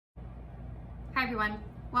Hi everyone,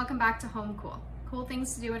 welcome back to Home Cool. Cool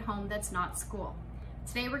things to do at home that's not school.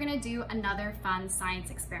 Today we're gonna do another fun science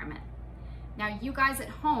experiment. Now you guys at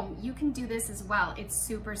home, you can do this as well. It's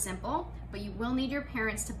super simple, but you will need your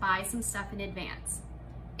parents to buy some stuff in advance.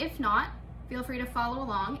 If not, feel free to follow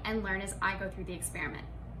along and learn as I go through the experiment.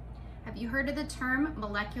 Have you heard of the term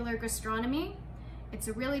molecular gastronomy? It's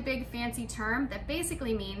a really big fancy term that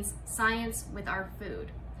basically means science with our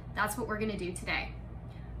food. That's what we're gonna do today.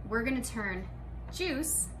 We're gonna turn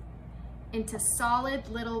juice into solid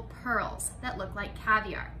little pearls that look like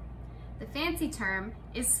caviar. The fancy term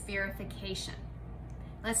is spherification.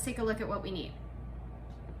 Let's take a look at what we need.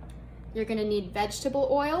 You're gonna need vegetable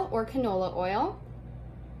oil or canola oil,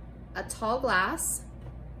 a tall glass,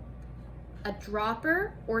 a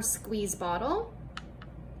dropper or squeeze bottle,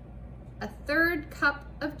 a 1/3 cup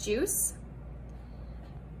of juice,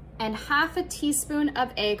 and 1/2 teaspoon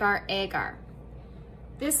of agar-agar.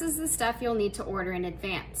 This is the stuff you'll need to order in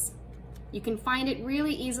advance. You can find it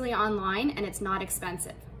really easily online and it's not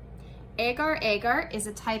expensive. Agar-agar is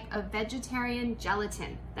a type of vegetarian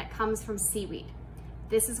gelatin that comes from seaweed.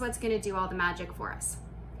 This is what's gonna do all the magic for us.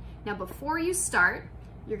 Now before you start,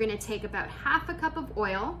 you're gonna take about 1/2 cup of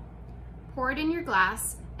oil, pour it in your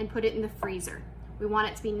glass, and put it in the freezer. We want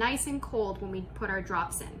it to be nice and cold when we put our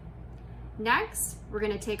drops in. Next, we're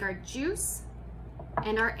gonna take our juice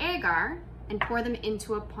and our agar and pour them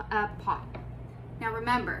into a pot. Now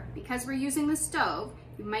remember, because we're using the stove,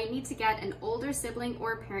 you might need to get an older sibling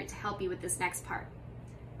or a parent to help you with this next part.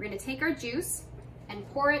 We're gonna take our juice and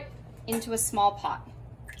pour it into a small pot.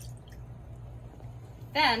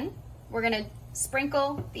 Then, we're gonna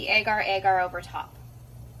sprinkle the agar-agar over top.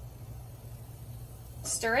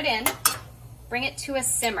 Stir it in, bring it to a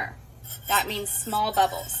simmer. That means small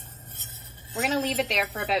bubbles. We're gonna leave it there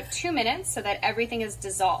for about 2 minutes so that everything is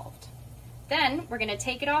dissolved. Then we're gonna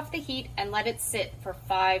take it off the heat and let it sit for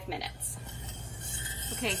 5 minutes.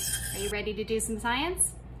 Okay, are you ready to do some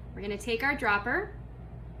science? We're gonna take our dropper,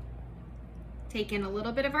 take in a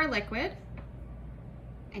little bit of our liquid,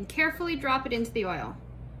 and carefully drop it into the oil.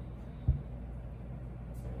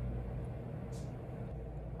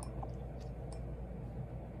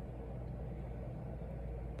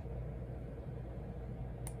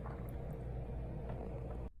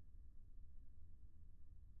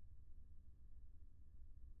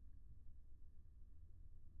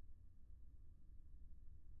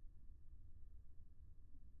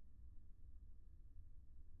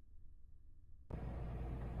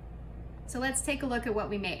 So let's take a look at what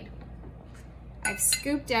we made. I've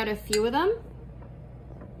scooped out a few of them,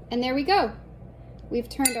 and there we go. We've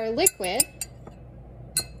turned our liquid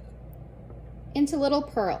into little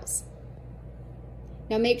pearls.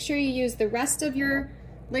 Now make sure you use the rest of your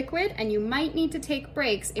liquid, and you might need to take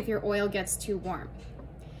breaks if your oil gets too warm.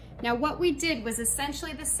 Now what we did was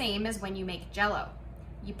essentially the same as when you make Jell-O.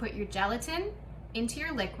 You put your gelatin into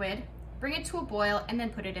your liquid, bring it to a boil, and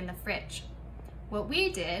then put it in the fridge. What we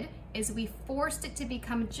did is we forced it to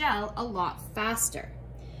become gel a lot faster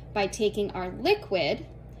by taking our liquid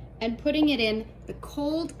and putting it in the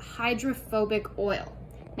cold hydrophobic oil.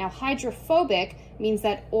 Now hydrophobic means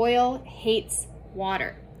that oil hates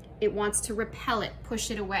water. It wants to repel it, push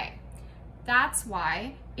it away. That's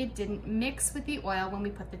why it didn't mix with the oil when we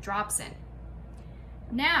put the drops in.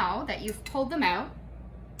 Now that you've pulled them out,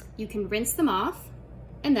 you can rinse them off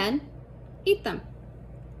and then eat them.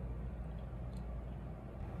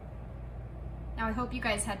 Now I hope you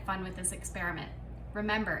guys had fun with this experiment.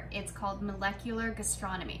 Remember, it's called molecular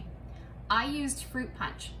gastronomy. I used fruit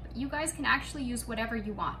punch, but you guys can actually use whatever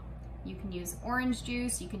you want. You can use orange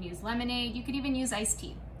juice, you can use lemonade, you could even use iced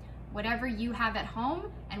tea. Whatever you have at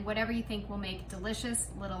home and whatever you think will make delicious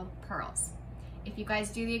little pearls. If you guys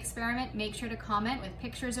do the experiment, make sure to comment with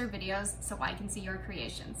pictures or videos so I can see your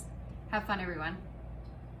creations. Have fun, everyone.